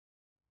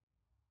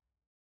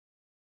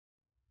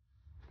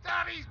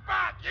Daddy's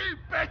back, you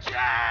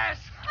bitches!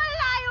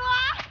 Malayo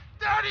ah!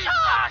 Daddy's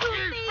back,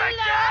 you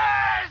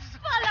bitches!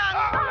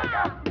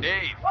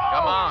 Dave,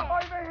 come on.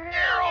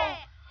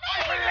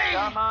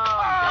 Come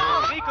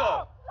on,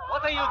 Niko,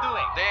 what are you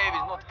doing? Dave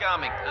is not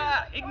coming.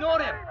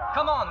 Ignore him.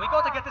 Come on, we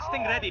gotta get this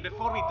thing ready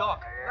before we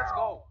dock. Let's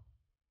go.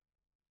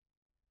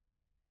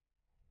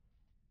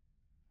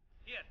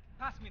 Here,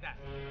 pass me that.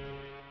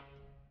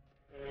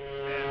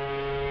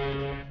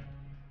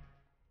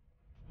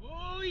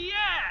 Oh,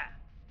 yeah!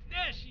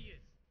 There she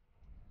is.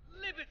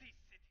 Liberty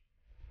City.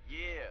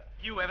 Yeah.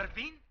 You ever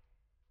been?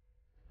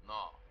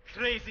 No.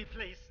 Crazy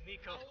place,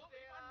 Niko.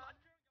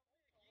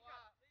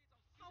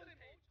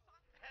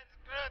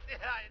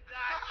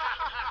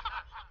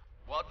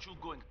 What you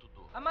going to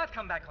do? I might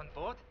come back on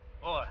board,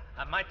 or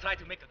I might try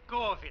to make a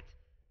go of it.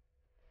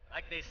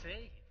 Like they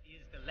say, it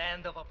is the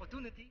land of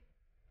opportunity.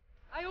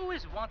 I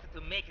always wanted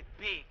to make it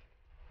big,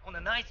 own a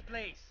nice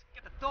place,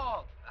 get a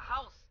dog, a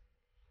house,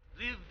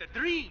 live the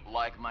dream.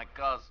 Like my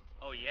cousin.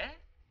 Oh, yeah?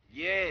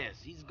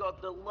 Yes, he's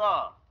got the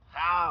lot.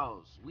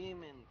 House,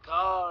 women,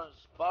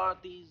 cars,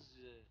 parties.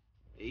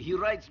 He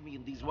writes me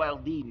in these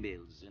wild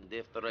emails, and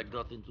after I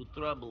got into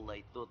trouble,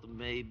 I thought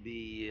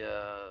maybe,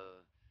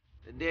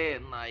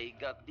 Then I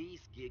got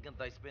this gig, and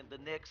I spent the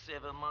next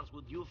 7 months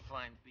with you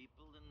fine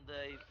people, and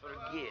I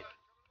forget.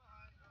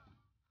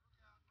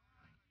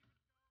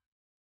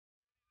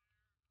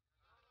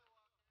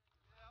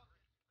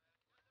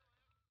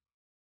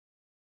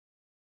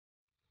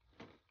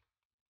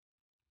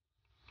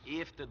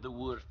 After the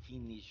war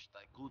finished,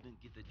 I couldn't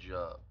get a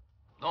job.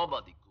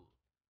 Nobody could.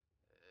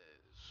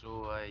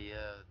 So I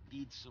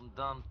did some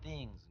dumb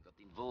things and got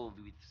involved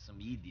with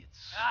some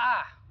idiots.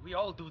 Ah, we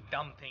all do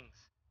dumb things.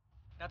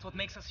 That's what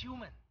makes us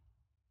human.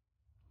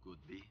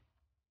 Could be.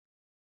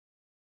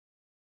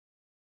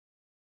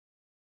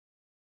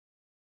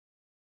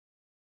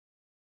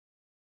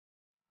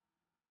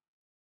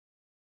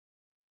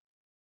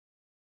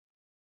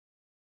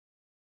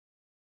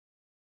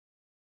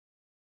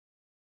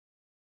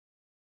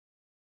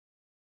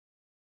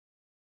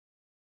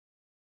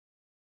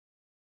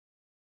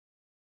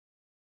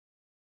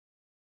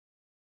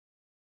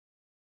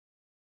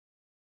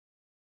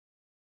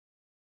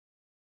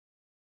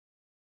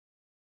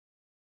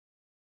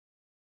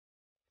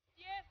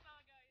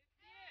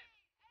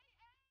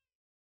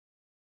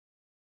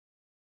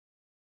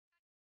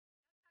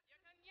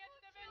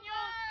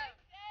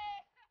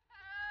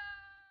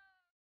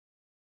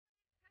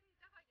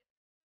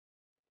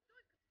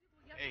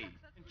 Hey.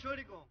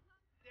 Entschuldigung,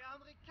 der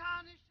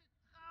amerikanische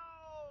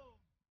Traum!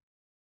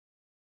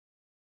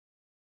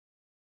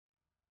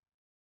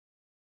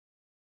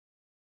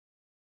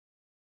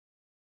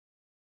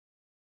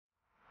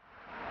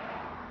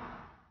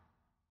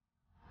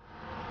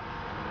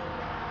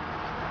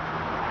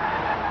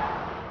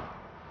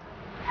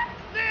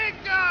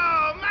 Niko,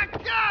 my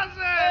cousin!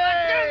 I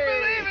can't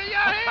believe it,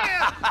 you're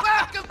here!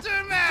 Welcome to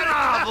America!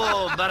 Bravo,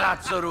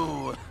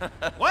 Baratsaru!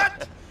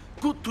 What?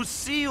 Good to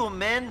see you,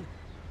 man.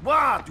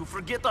 What? You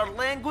forget our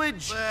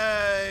language?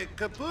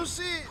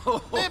 Kapusi?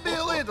 Maybe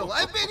a little.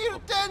 I've been here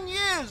 10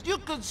 years. You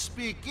could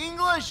speak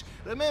English.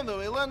 Remember,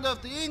 we learned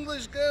off the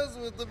English girls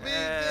with the big...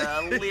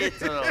 A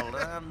little.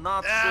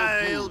 Not so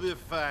good. He'll be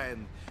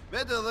fine.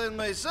 Better than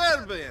my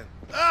Serbian.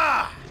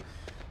 Ah!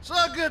 So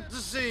good to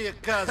see you,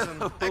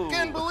 cousin. I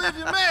can't believe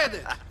you made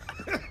it.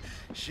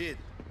 Shit,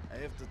 I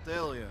have to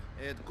tell you,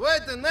 I had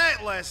quite a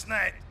night last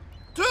night.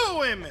 2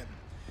 women.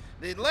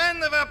 The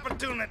land of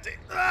opportunity.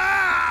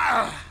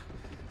 Ah!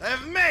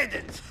 I've made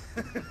it!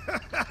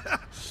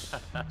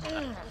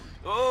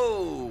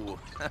 Oh!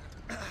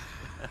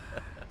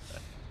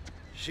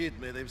 Shit,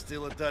 man, I'm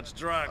still a touch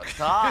drunk.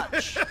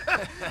 Touch?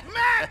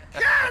 My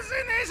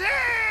cousin is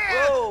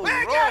here! Oh, we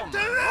got to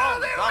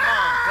Roman, come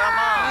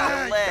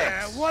on, relax.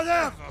 Yeah,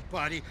 whatever,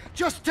 buddy.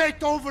 Just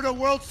take over the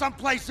world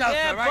someplace else,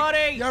 Yeah, all right?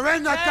 buddy. You're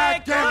in the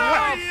Take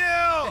goddamn Screw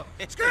world.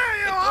 you! Screw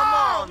you Come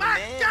all! on, My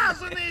man.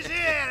 cousin is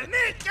here!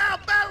 Niko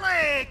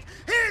Bellic!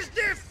 He's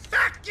the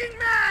fucking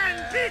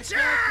man,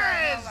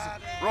 bitches!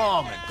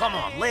 Roman, come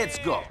on, let's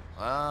go.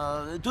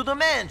 To the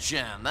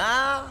mansion,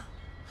 huh?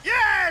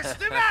 Yes,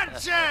 the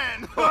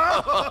mansion!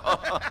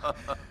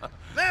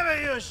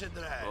 Maybe you should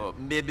drive. Oh,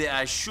 maybe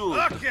I should.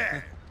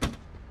 Okay.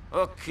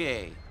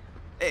 Okay.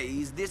 Hey,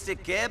 is this a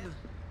cab?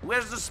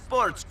 Where's the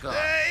sports car?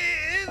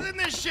 He's in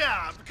the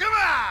shop. Come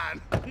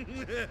on!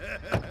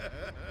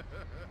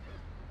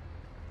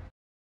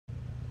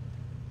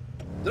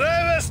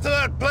 Drive us to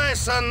our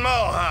place on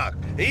Mohawk.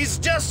 He's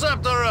just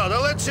up the road.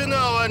 I'll let you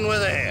know when we're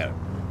there.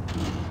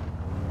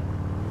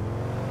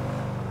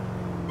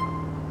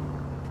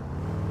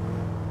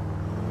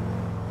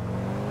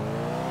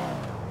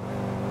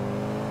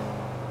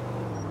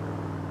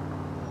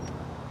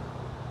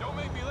 Don't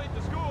make me late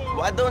to school.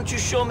 Why don't you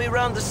show me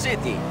around the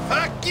city?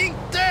 Fucking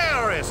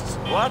terrorists!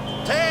 What?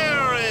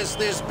 Terrorists!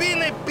 There's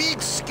been a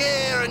big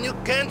scare and you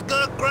can't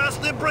go across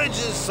the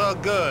bridges so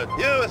good.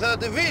 You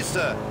without a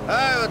visa,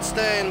 I would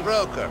stay in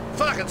Broker.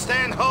 Fucking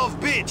stay in Hove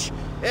Beach.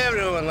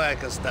 Everyone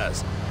like us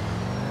does.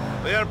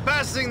 We are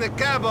passing the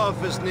cab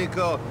office,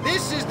 Niko.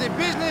 This is the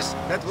business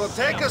that will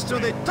take us to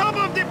the top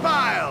of the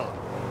pile!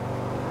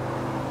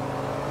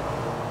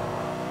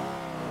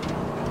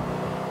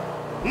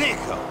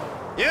 Niko,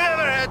 you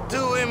ever had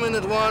two women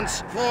at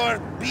once? Four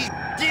big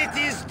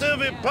titties to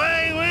be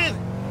playing with?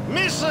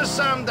 Mislio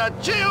sam da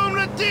će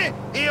umreti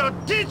I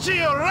otići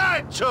joj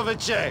raj,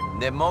 čoveče!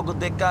 Ne mogu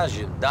da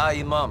kažem, da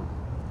imam.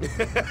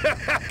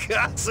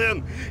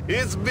 Cousin,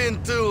 it's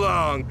been too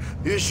long.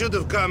 You should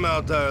have come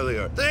out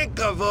earlier. Think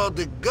of all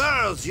the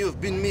girls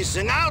you've been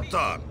missing out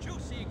on.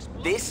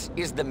 This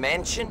is the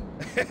mansion?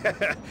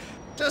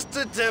 Just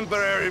a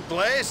temporary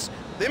place.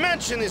 The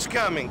mansion is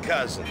coming,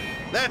 cousin.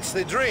 That's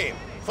the dream.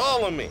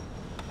 Follow me.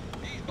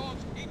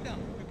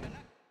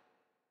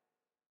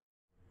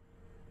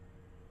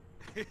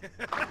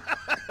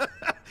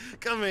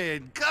 Come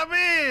in, come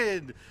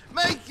in!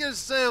 Make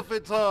yourself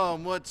at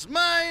home. What's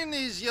mine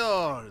is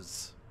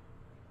yours.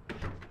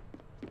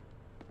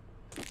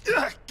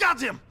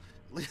 Got him!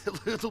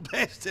 Little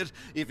bastard.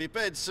 If he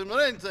paid some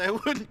rent, I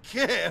wouldn't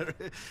care.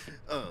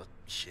 Oh,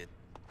 shit.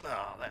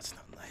 Oh, that's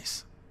not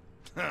nice.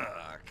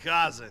 Ah,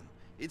 cousin,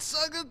 it's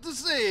so good to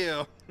see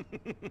you.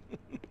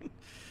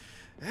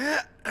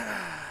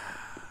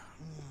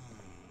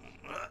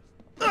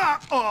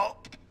 Oh,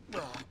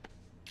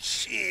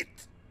 shit.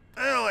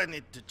 Well, I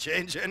need to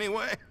change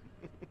anyway.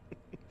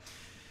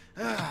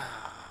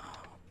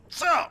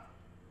 So,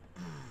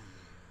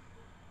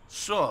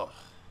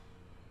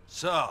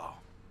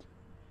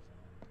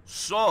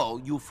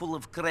 you full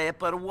of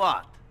crap or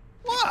what?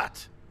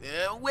 What?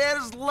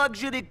 Where's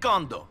luxury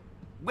condo?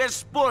 Where's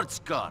sports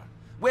car?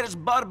 Where's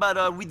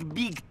Barbara with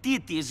big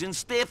titties and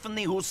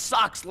Stephanie who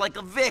sucks like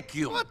a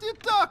vacuum? What are you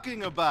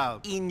talking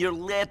about? In your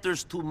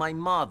letters to my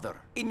mother,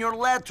 in your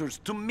letters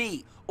to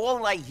me,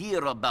 all I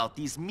hear about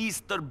is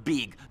Mr.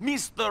 Big,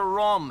 Mr.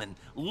 Roman,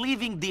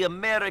 living the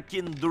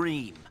American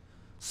dream.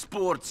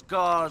 Sports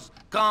cars,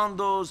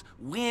 condos,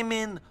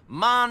 women,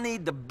 money,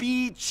 the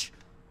beach,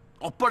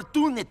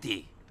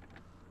 opportunity.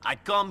 I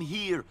come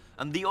here,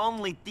 and the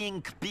only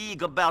thing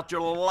big about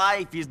your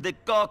life is the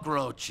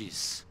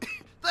cockroaches.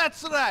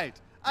 That's right.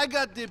 I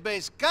got the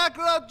best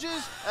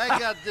cockroaches, I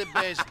got the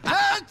best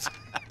hats.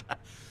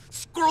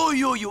 Screw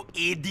you, you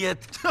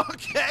idiot!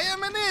 Okay,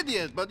 I'm an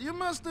idiot, but you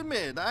must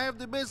admit, I have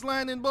the best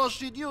line in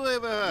bullshit you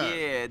ever heard.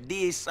 Yeah,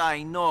 this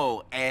I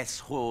know,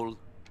 asshole.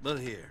 But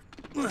here,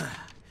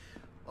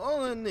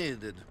 all I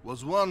needed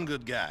was one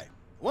good guy.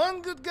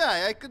 One good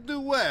guy I could do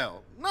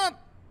well.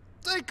 Not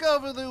take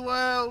over the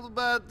world,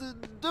 but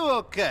do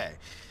okay.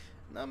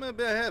 Now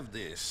maybe I have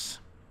this.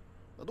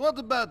 But what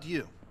about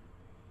you?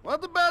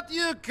 What about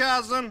you,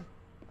 cousin?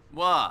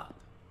 What?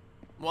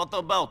 What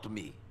about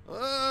me?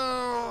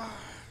 Oh,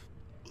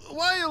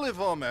 why you leave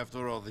home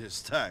after all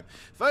this time?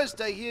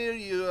 First I hear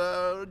you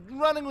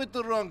running with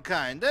the wrong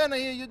kind. Then I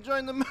hear you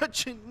join the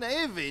merchant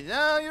navy.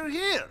 Now you're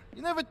here.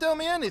 You never tell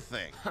me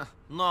anything.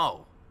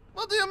 No.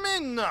 What do you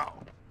mean,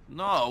 no?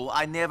 No,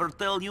 I never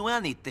tell you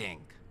anything.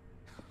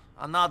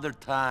 Another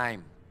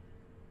time.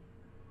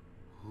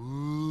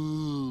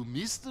 Ooh,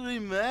 mystery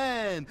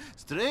man,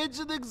 strange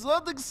and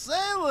exotic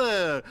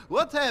sailor.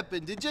 What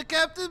happened? Did your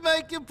captain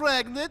make you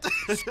pregnant?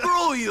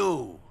 Screw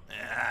you!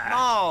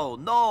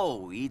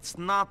 No, it's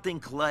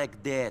nothing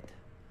like that.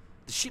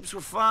 The ships were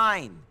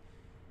fine.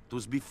 It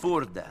was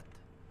before that.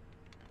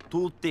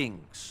 Two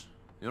things.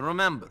 You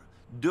remember,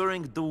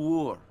 during the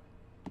war,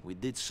 we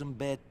did some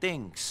bad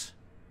things.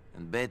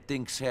 And bad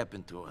things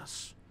happened to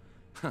us.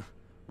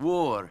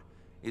 War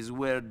is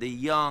where the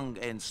young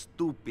and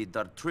stupid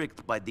are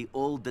tricked by the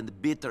old and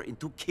bitter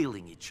into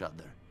killing each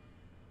other.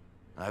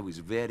 I was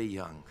very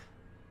young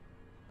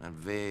and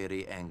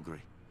very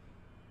angry.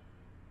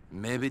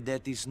 Maybe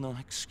that is no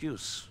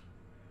excuse.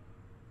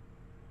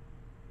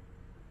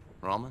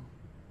 Roman?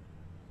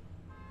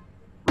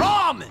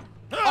 Roman!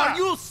 Are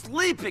you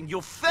sleeping,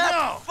 you fat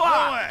No, fuck?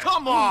 go away.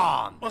 Come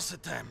on! What's the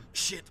time?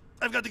 Shit,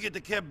 I've got to get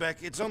the cab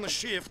back. It's on the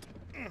shift.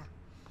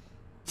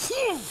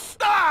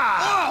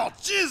 Oh,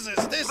 Jesus!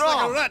 Tastes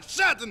like a rat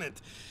shot in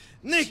it.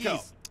 Niko,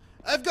 Jeez.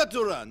 I've got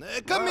to run.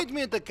 Come meet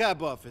me at the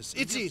cab office.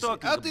 It's you easy.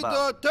 talking Out the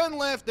about? door, turn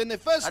left, and the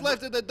first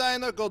left at the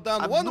diner, go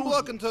down one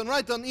block and turn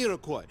right on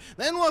Iroquois.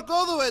 Then walk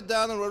all the way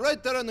down, and we're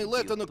right there on the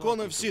left on the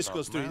corner of Cisco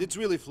about, Street. man? It's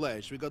really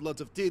flash. We got lots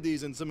of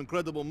TDs and some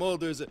incredible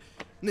molders.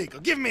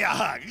 Niko, give me a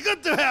hug.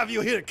 Good to have you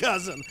here,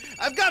 cousin.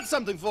 I've got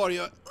something for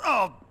you.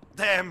 Oh,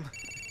 damn.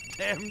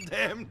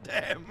 Damn.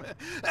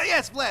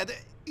 Yes, Vlad.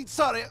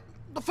 Sorry.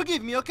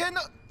 Forgive me, okay?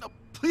 No,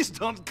 please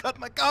don't cut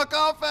my cock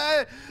off.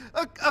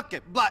 Okay,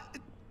 but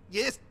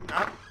yes.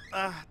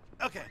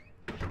 Okay.